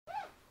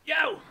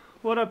Yo!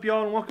 What up,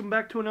 y'all, and welcome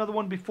back to another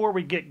one. Before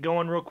we get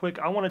going real quick,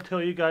 I want to tell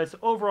you guys,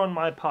 over on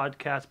my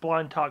podcast,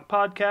 Blind Talk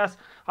Podcast,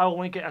 I will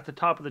link it at the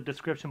top of the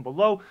description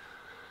below.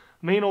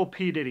 Me and old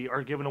P. Diddy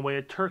are giving away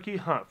a turkey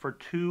hunt for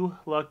two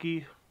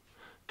lucky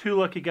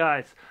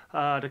guys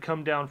to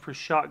come down for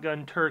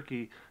shotgun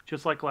turkey.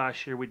 Just like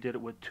last year, we did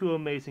it with two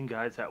amazing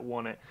guys that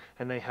won it,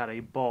 and they had a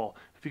ball.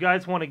 If you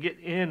guys want to get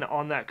in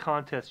on that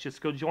contest,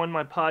 just go join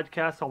my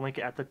podcast. I'll link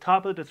it at the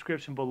top of the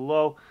description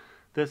below.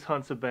 This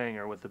hunt's a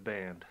banger with the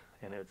band,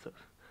 and it's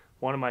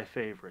one of my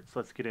favorites.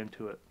 Let's get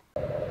into it.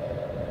 We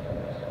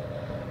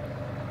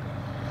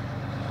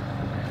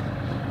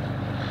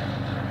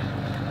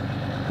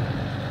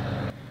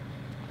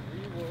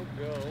will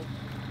go.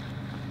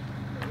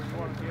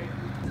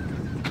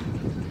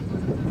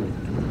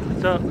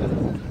 What's up?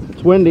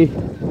 It's windy.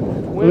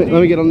 Let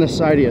me get on this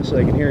side of you so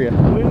I can hear you.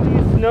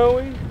 Windy,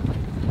 snowy,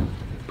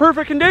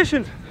 perfect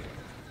conditions.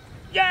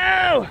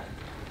 Yo!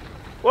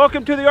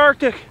 Welcome to the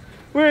Arctic.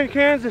 We're in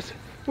Kansas.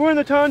 We're in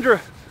the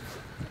tundra.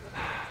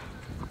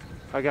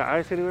 I got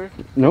ice anywhere?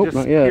 Nope, just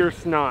not yet. Pure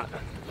snot.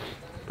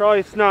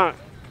 Probably snot.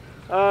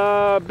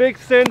 Big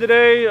sin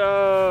today.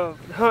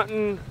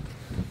 Hunting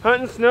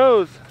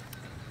snows.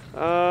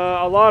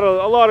 A lot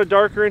of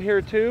darker in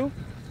here too.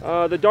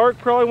 The dark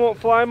probably won't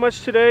fly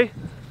much today.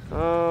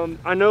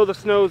 I know the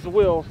snows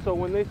will. So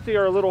when they see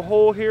our little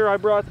hole here, I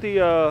brought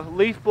the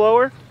leaf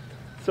blower.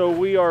 So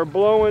we are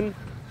blowing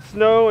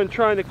snow and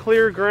trying to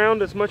clear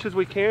ground as much as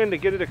we can to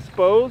get it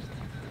exposed.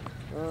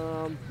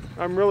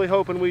 I'm really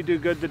hoping we do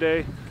good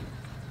today.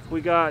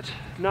 We got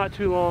not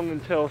too long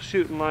until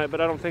shooting light, but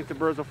I don't think the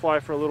birds will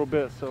fly for a little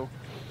bit. So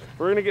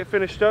we're gonna get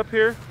finished up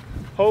here.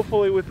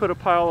 Hopefully we put a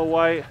pile of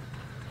white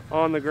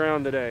on the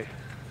ground today.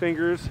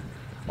 Fingers,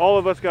 all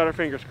of us got our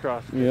fingers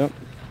crossed. Yep.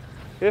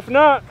 If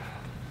not,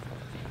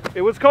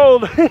 it was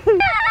cold.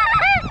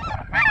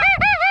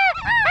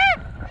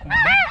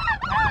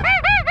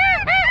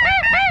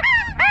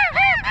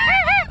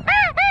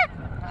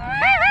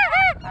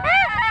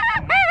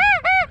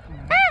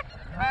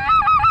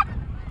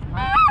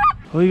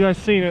 Well, you guys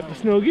seen it. The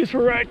snow geese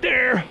were right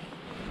there.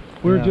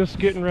 We're just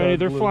getting ready.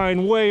 They're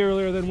flying way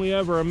earlier than we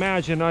ever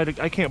imagined.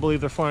 I can't believe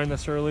they're flying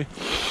this early.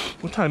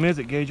 What time is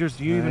it, Gagers?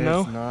 Do you even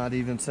know? It's not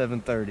even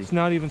 7:30. It's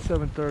not even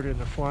 7:30 and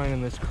they're flying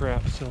in this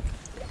crap. So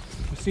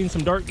we've seen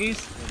some dark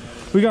geese.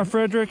 We got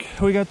Frederick.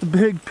 We got the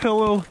big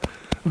pillow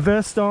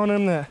vest on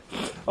him that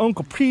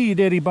Uncle P.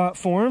 Diddy bought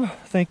for him.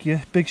 Thank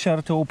you. Big shout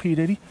out to old P.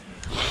 Diddy.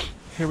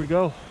 Here we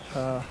go.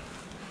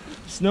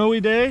 Snowy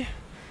day,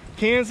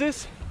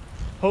 Kansas.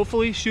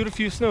 Hopefully shoot a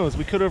few snows.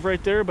 We could have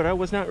right there, but I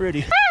was not ready.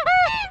 We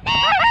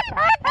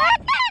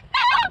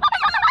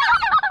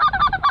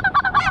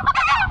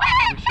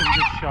should have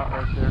just shot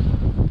right there.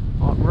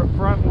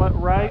 Front,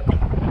 right,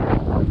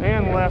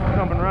 and left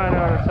coming right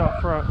at us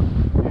out front.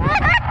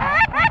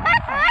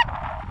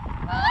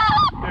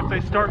 If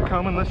they start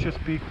coming, let's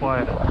just be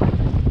quiet.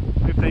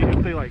 If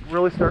they like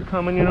really start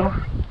coming, you know,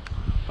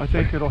 I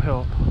think it'll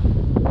help.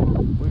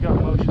 We got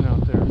motion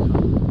out there, so.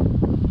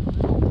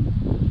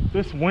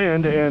 This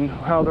wind and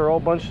how they're all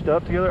bunched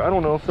up together, I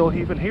don't know if they'll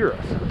even hear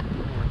us.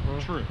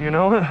 True. You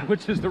know?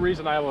 Which is the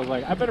reason I was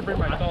like, I better bring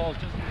my dolls.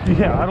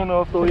 Yeah, I don't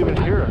know if they'll even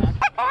hear us.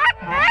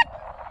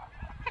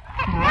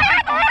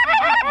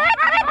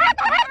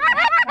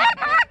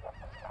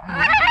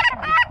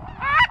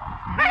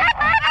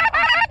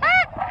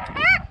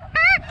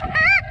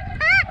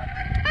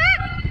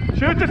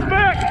 Shoot the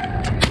speck!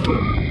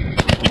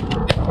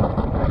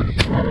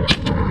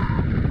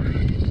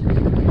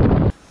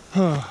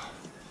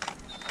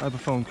 I have a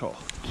phone call.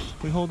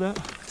 Can we hold that?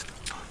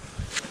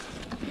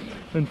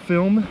 And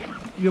film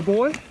your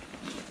boy?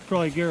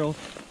 Probably Gerald.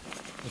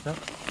 What's up?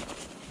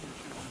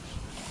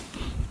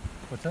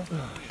 What's up?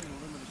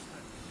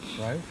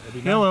 Right?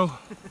 Hello.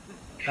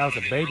 That was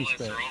a baby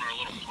speck.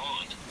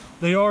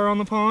 They are on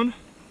the pond?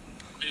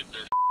 Dude,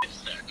 they're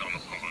stacked on the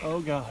pond. Oh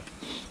God.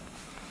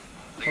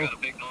 They got a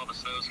big mob of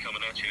snows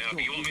coming at you now.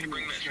 Do you want me to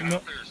bring that shit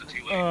out there, or is it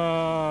too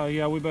late?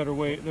 Yeah, we better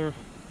wait.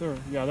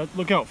 Yeah,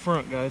 look out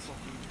front, guys.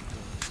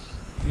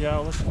 Yeah,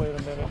 let's wait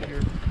a minute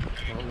here.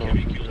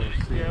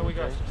 Yeah, we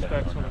got some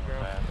specks on the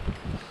ground.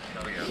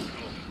 Oh yeah,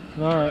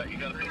 cool. Alright. You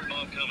got a big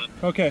mob coming.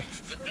 Okay.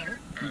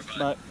 Alright,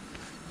 Bye.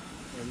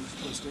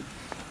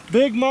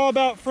 Big mob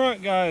out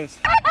front, guys.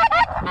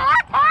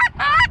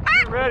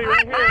 Get ready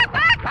right here.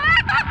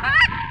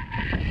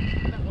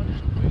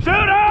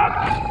 Shoot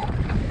up!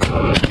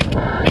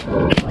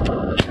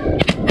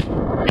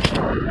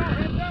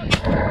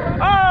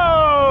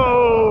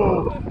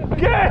 Oh!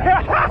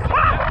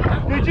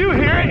 Yeah! Did you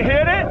hear it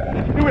hit it?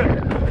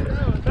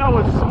 That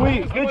was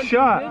sweet. Good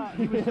shot.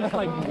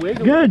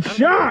 Good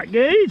shot,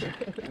 Gage.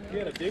 He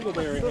had a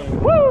dingleberry in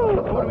him.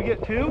 Woo! What do we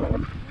get,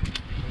 2?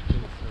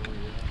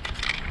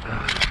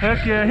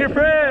 Heck yeah. Here,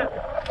 Fred.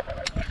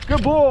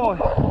 Good boy.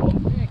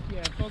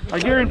 I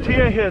guarantee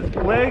you his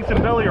legs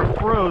and belly are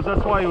froze.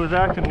 That's why he was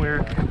acting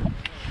weird.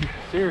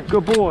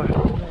 Good boy.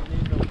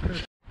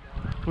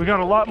 We got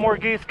a lot more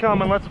geese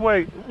coming. Let's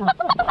wait.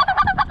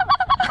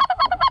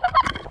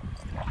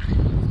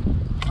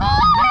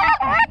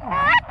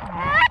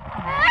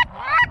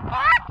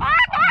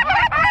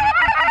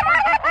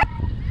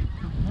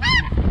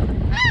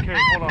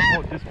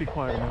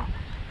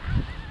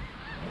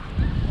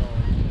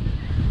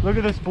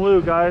 at this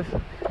blue, guys.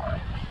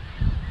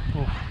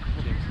 Oof.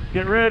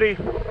 Get ready.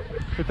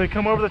 If they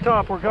come over the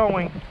top, we're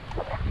going.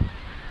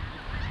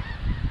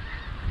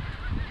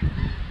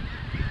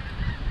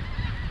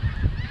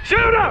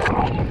 Shoot up!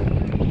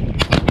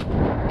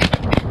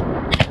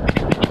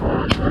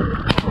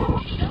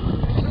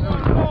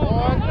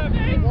 One,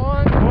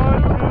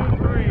 two,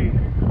 three.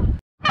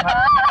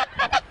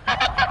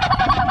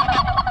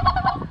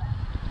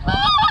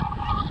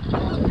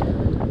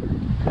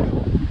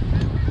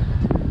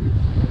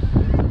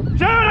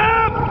 Shoot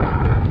up!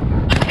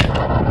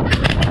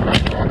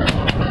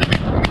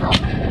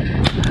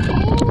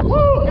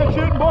 Woo! Good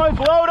shooting, boys.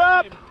 Load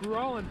up.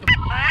 Crawling.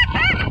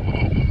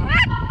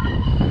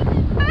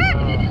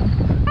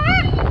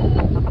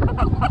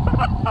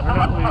 We're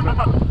not leaving.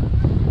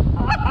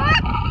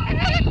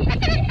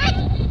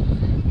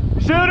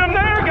 Shoot him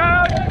there,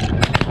 guys!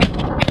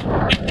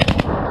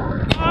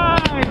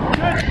 Nice!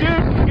 Good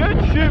shooting, good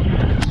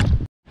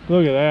shooting.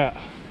 Look at that.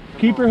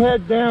 Keep your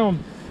head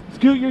down.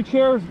 Scoot your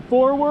chair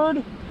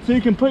forward so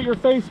you can put your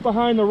face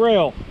behind the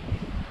rail.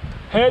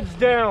 Heads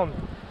down,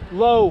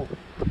 low.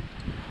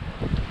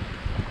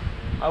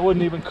 I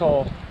wouldn't even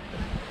call.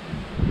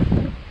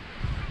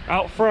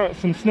 Out front,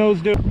 some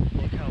snow's doing.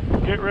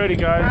 Get ready,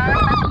 guys.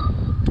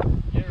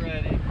 Get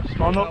ready.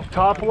 On the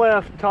top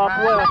left, top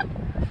left.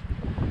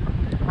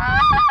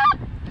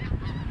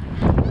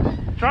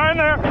 Try in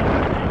there.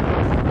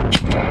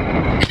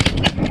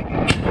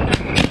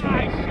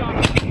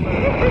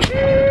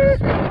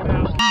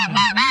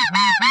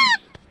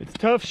 It's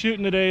tough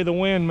shooting today, the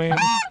wind, man.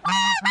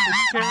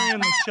 It's carrying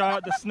the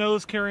shot, the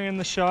snow's carrying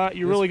the shot.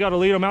 You really got to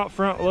lead them out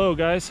front low,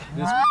 guys.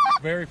 This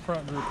very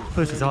front group.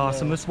 This is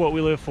awesome. This is what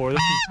we live for. This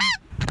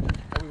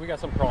is We got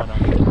some crawling out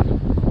here.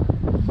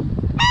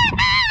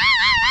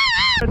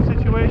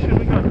 situation.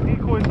 We got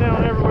decoys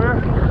down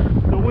everywhere.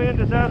 The wind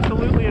is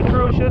absolutely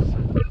atrocious.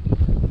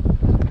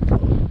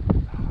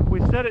 We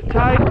set it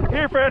tight.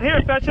 Here, Fred,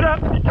 here, fetch it up.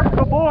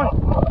 Good boy.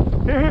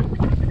 Here, here.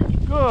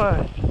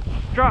 Good.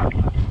 Drop.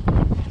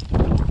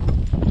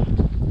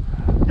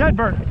 Dead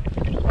bird.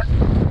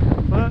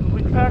 But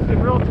we packed it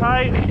real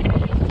tight.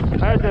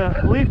 I had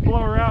the leaf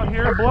blower out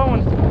here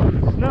blowing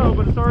snow,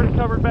 but it's already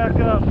covered back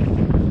up.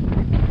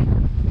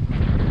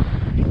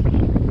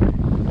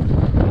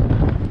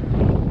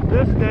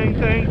 This dang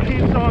thing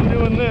keeps on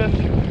doing this.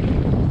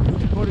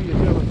 What are you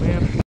doing,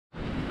 man?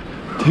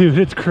 Dude,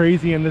 it's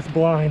crazy in this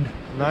blind.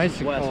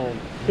 Nice and cold.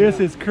 This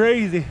is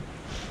crazy.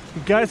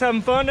 You guys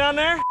having fun down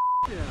there?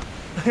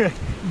 Yeah.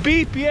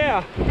 Beep,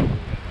 yeah.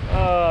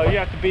 You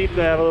have to beep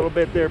that a little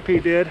bit there,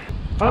 Pete did.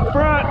 Up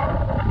front.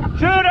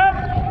 Shoot up!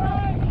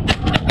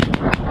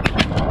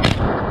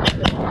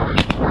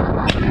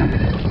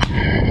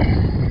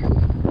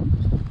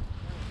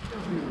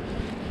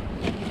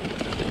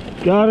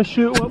 Gotta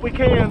shoot what we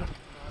can.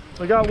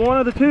 We got one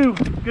of the two.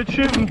 Good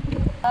shooting.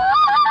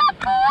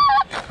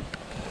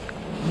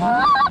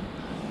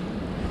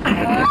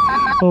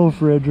 Oh,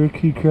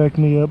 Frederick, you cracked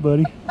me up,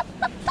 buddy.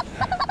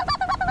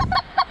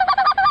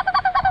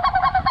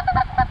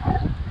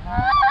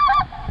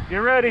 Get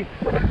ready.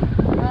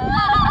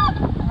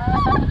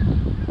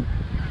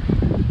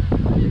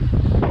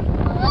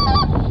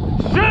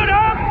 Shoot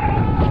up!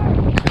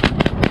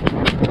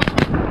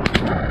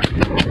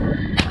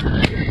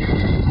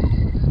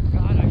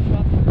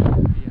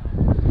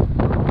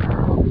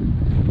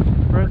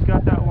 Fred's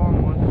got that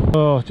long one.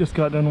 Oh, just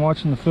got done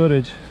watching the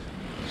footage.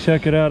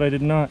 Check it out. I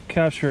did not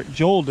capture it.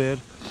 Joel did.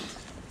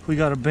 We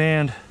got a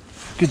band.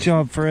 Good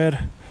job,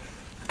 Fred.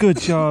 Good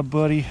job,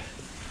 buddy.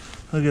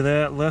 Look at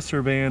that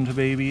lesser band,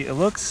 baby. It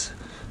looks,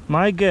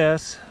 my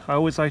guess, I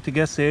always like to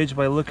guess the age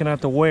by looking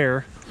at the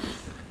wear.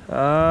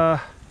 I'm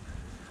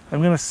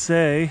gonna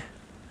say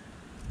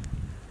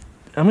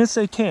 10. I'm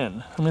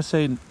gonna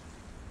say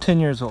 10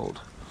 years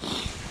old.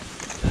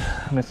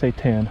 I'm gonna say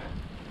 10.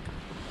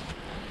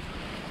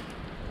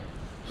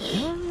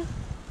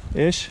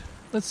 Ish.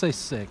 Let's say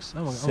 6.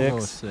 I'll go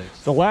with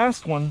 6. The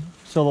last one,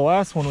 so the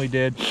last one we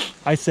did,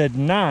 I said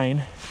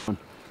 9.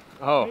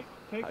 Oh,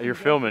 you're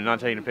filming, not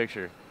taking a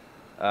picture.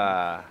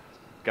 Got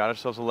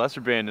ourselves a lesser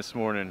band this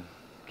morning.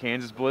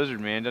 Kansas Blizzard,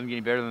 man. Doesn't get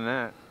any better than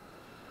that.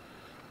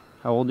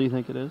 How old do you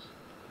think it is?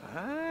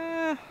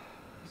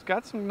 It's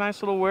got some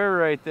nice little wear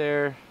right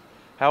there.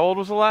 How old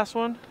was the last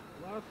one?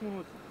 The last one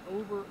was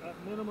over, at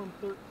minimum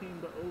 13,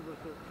 but over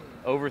 13.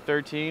 Over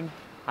 13?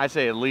 I'd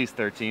say at least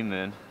 13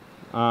 then.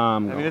 I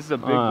mean, this is a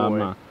big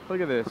boy.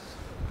 Look at this.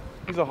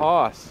 He's a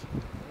hoss.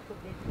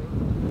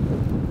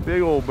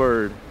 Big old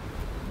bird.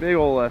 Big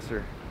old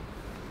lesser.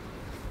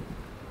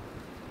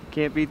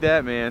 Can't beat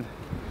that, man.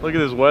 Look at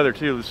this weather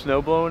too. The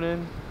snow blowing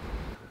in.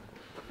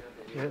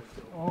 Yes.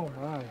 Oh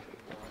my.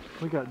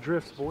 We got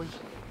drifts, boys.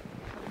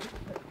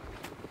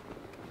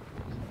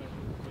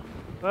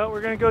 Well,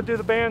 we're gonna go do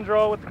the band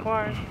draw with the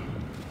client.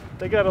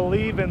 They gotta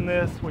leave in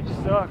this, which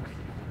sucks.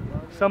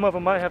 Some of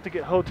them might have to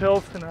get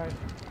hotels tonight,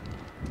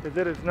 because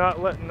it is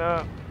not letting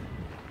up.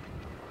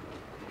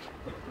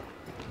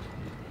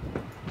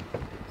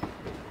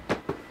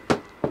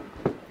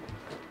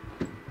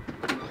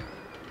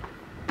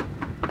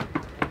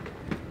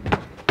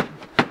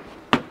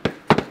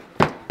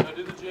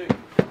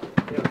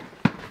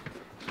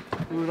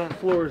 Ooh, that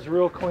floor is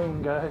real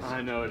clean, guys.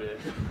 I know it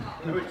is.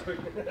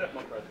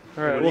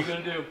 All right, What are you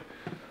gonna do?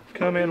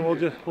 come in. We'll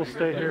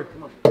stay here.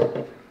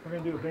 We're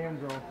gonna do a band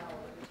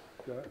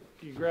drill.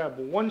 You grab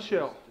one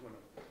shell.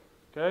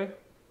 Okay.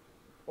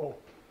 Oh,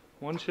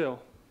 one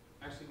shell.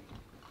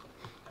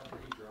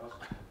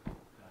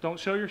 Don't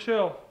show your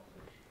shell.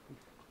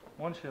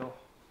 One shell.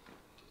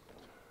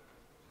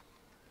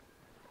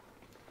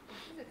 This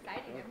is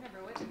exciting. I've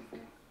never witnessed this.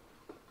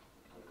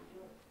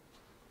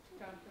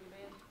 John from the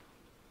band.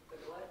 The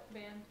what?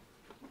 Band.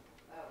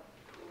 Oh.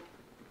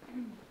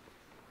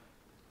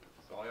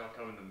 So all y'all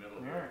come in the middle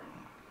All here.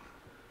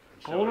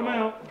 right. Hold them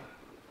out.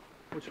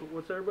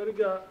 What's everybody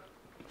got?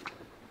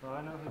 Well,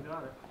 I know who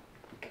got it.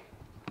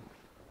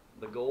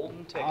 The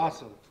golden ticket.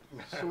 Awesome.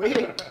 Sweet.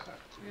 It's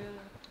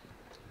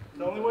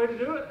the only way to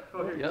do it.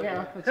 Oh, here you go.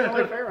 Yeah, it's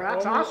only fair.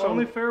 That's awesome.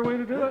 Only fair way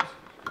to do it.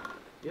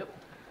 Yep.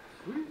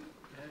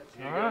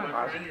 All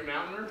right. Friend, your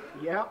mountainer?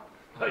 Yep.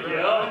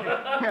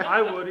 Yeah.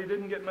 I would. He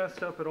didn't get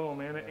messed up at all,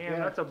 man. And Yeah.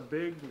 that's a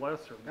big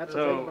lesser. That's a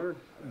So- big bird.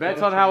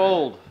 Bets on how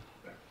old?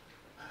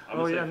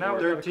 Oh yeah, now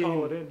we're gonna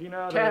call it in. Do you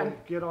know how to 10.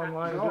 get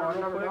online? No, and do I've it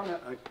real never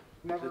quick? done it.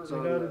 Never, You know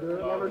how to do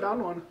it? never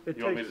done one. It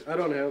You want me takes. I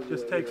don't have.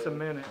 Just takes a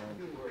minute.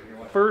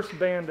 First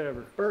band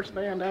ever. First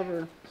band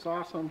ever. It's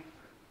awesome.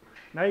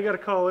 Now you got to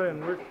call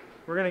in.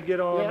 We're gonna get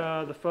on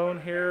Yeah. the phone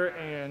here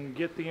and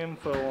get the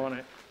info on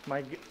it.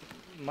 My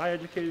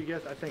educated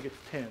guess, I think it's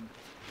 10.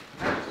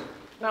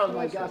 That was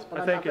my guess, but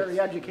I I'm think not very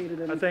it's- educated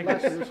in I think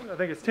lessons.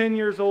 it's 10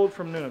 years old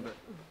from Nunavut.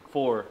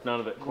 4. None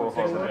of it. Coral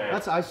Harbor Bay.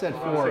 That's I said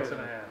 4.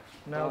 6.5.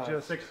 Now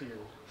just 6 years.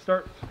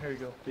 Start. Here you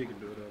go. You can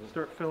do it.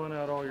 Start filling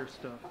out all your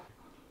stuff.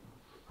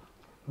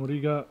 What do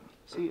you got?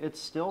 See, it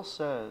still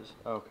says.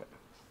 Okay.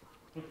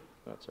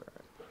 That's all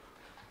right.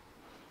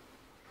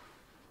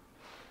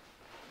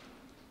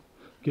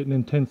 Getting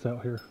intense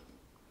out here.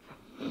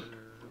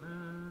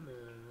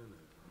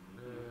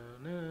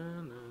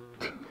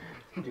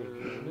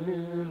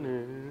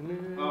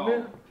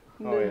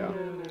 Oh yeah.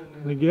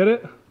 You get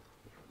it?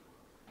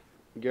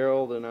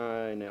 Gerald and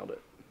I nailed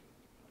it.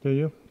 Do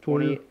you?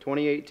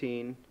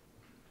 2018.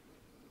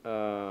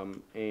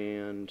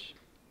 And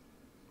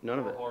none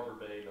of it. Harbor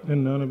Bay.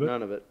 And none of it.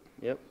 None of it.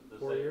 Yep.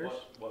 4 years?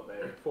 What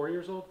bay? 4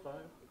 years old? 5?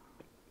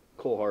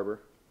 Coal Harbor.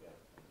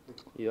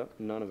 Yep.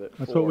 None of it.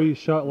 That's 4. what we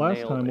shot last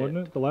Nailed time, it. wasn't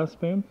it? The last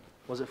band?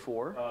 Was it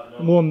 4? No,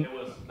 Well, it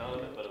was none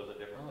of it, but it was a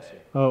different day.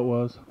 Oh, it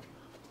was.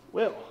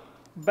 Well,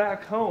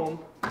 back home,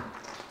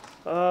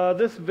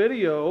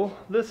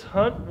 this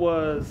hunt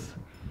was,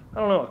 I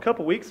don't know, a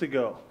couple weeks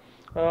ago.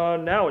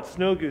 Now it's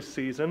snow goose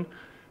season.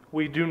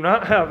 We do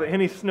not have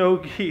any snow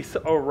geese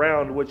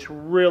around, which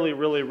really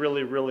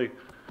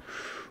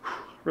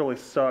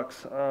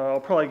sucks.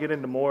 I'll probably get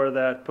into more of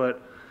that,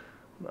 but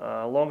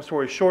long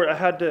story short, I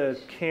had to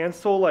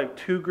cancel like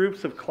 2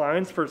 groups of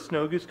clients for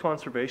snow goose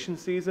conservation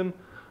season.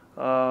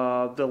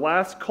 The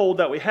last cold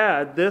that we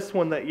had, this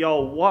one that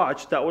y'all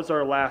watched, that was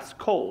our last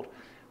cold.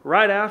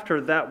 Right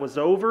after that was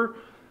over,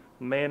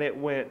 man,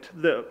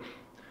 the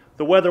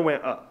weather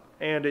went up,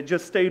 and it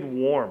just stayed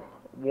warm,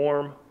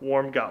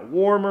 got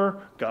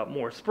warmer, got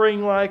more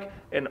spring-like,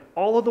 and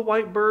all of the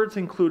white birds,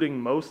 including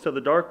most of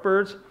the dark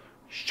birds,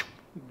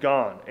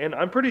 gone. And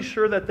I'm pretty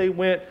sure that they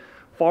went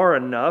far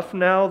enough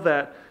now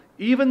that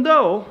even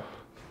though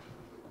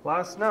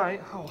last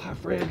night, oh hi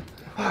Fred,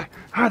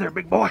 hi there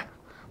big boy.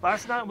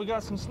 Last night we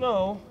got some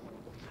snow,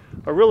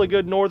 a really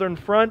good northern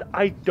front.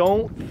 I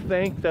don't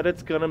think that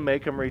it's gonna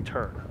make them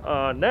return.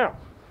 Now,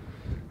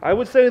 I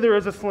would say there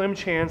is a slim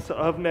chance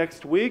of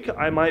next week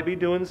I might be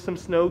doing some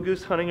snow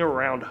goose hunting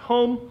around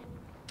home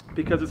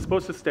because it's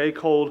supposed to stay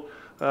cold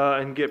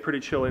and get pretty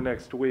chilly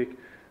next week.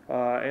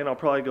 And I'll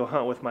probably go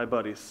hunt with my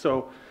buddies.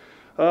 So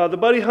the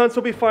buddy hunts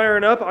will be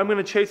firing up. I'm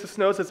gonna chase the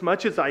snows as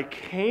much as I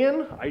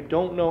can. I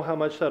don't know how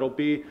much that'll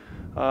be.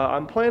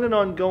 I'm planning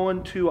on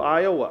going to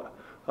Iowa,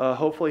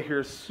 hopefully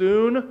here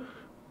soon.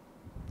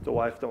 The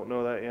wife don't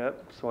know that yet,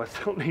 so I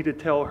still need to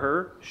tell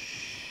her.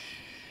 Shh.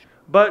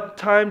 But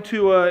time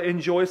to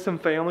enjoy some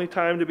family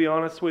time, to be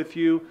honest with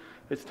you.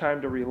 It's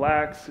time to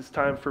relax. It's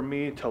time for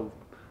me to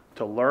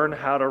learn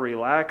how to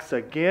relax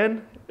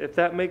again, if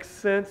that makes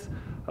sense,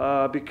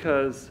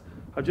 because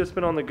I've just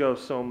been on the go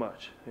so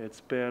much.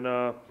 It's been,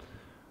 I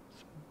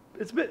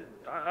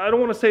don't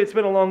want to say it's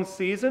been a long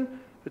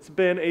season. It's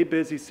been a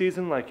busy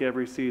season like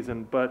every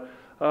season. But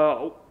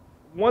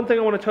one thing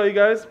I want to tell you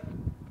guys,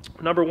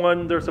 number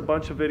one, there's a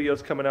bunch of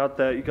videos coming out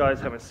that you guys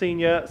haven't seen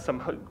yet.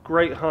 Some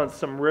great hunts,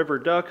 some river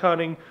duck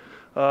hunting.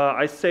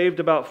 I saved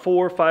about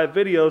 4 or 5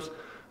 videos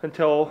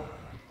until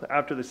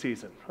after the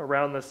season,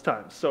 around this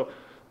time. So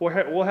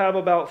we'll have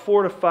about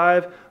 4 to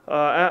 5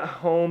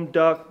 at-home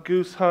duck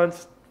goose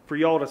hunts for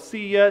y'all to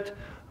see yet.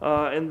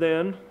 And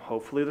then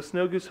hopefully the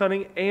snow goose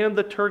hunting and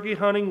the turkey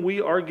hunting.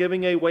 We are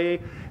giving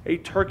away a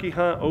turkey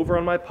hunt over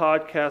on my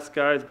podcast,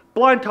 guys.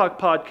 Blind Talk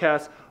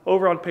Podcast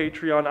over on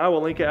Patreon. I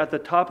will link it at the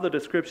top of the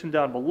description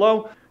down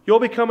below. You'll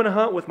be coming to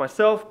hunt with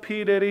myself,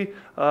 P. Diddy,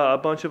 a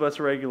bunch of us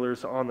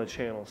regulars on the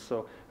channel.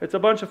 So it's a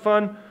bunch of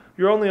fun.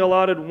 You're only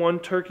allotted one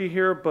turkey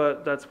here,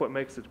 but that's what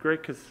makes it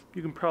great because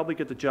you can probably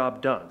get the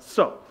job done.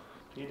 So,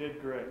 he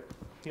did great.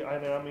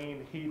 I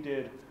mean, he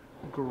did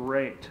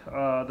great.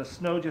 The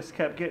snow just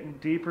kept getting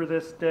deeper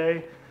this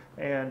day,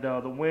 and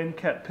the wind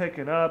kept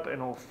picking up,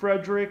 and old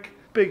Frederick,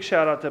 big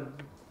shout out to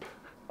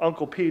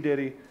Uncle P.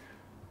 Diddy,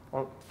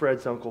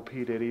 Fred's Uncle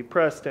P. Diddy,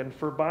 Preston,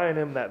 for buying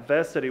him that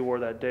vest that he wore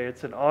that day.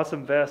 It's an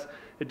awesome vest.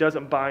 It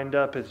doesn't bind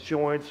up his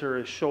joints or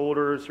his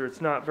shoulders, or it's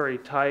not very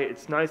tight.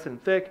 It's nice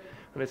and thick,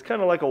 and it's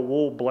kind of like a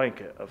wool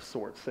blanket of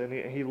sorts, and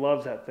he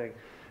loves that thing.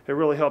 It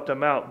really helped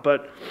him out.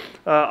 But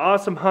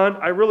awesome hunt.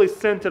 I really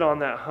sent it on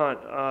that hunt.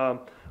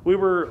 We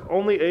were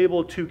only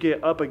able to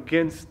get up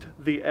against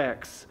the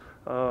X.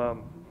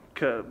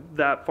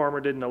 That farmer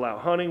didn't allow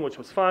hunting, which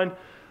was fine,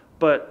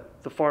 but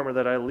the farmer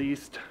that I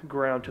leased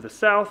ground to the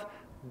south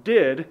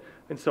did,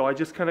 and so I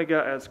just kind of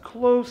got as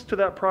close to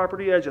that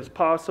property edge as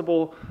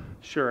possible.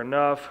 Sure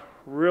enough,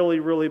 really,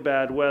 really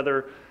bad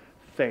weather.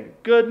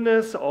 Thank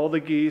goodness all the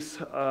geese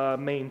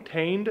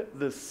maintained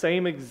the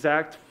same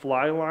exact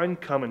fly line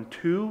coming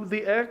to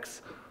the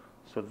X,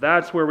 so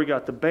that's where we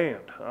got the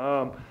band.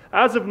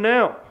 As of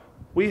now,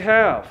 we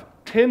have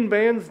 10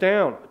 bands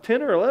down,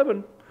 10 or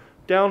 11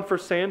 down for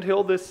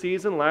Sandhill this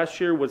season.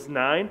 Last year was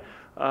 9.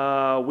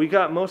 We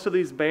got most of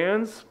these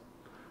bands,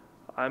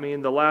 I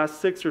mean the last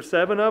 6 or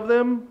 7 of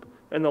them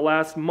in the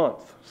last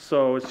month.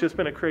 So it's just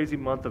been a crazy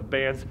month of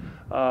bands.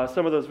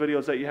 Some of those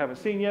videos that you haven't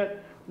seen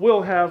yet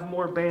will have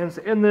more bands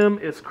in them.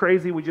 It's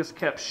crazy. We just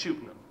kept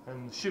shooting them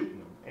and shooting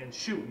them and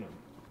shooting them.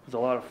 It was a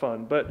lot of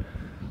fun. But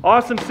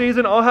awesome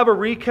season. I'll have a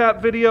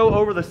recap video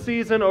over the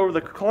season, over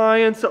the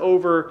clients,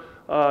 over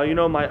you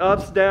know, my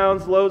ups,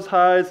 downs, lows,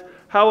 highs,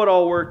 how it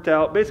all worked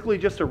out. Basically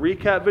just a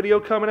recap video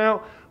coming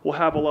out. We'll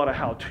have a lot of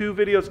how-to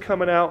videos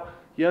coming out.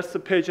 Yes, the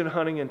pigeon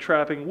hunting and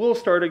trapping will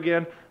start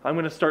again. I'm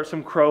going to start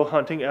some crow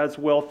hunting as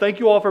well. Thank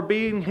you all for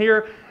being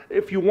here.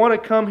 If you want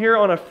to come here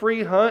on a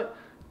free hunt,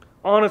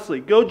 honestly,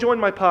 go join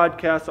my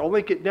podcast. I'll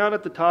link it down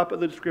at the top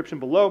of the description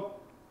below.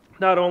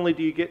 Not only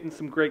do you get in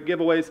some great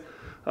giveaways,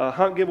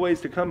 hunt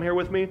giveaways to come here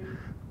with me,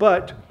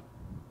 but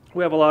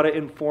we have a lot of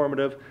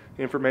informative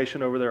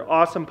information over there.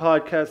 Awesome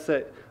podcasts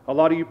that a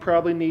lot of you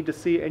probably need to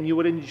see and you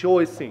would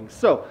enjoy seeing.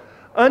 So,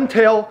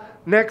 until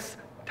next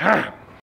time.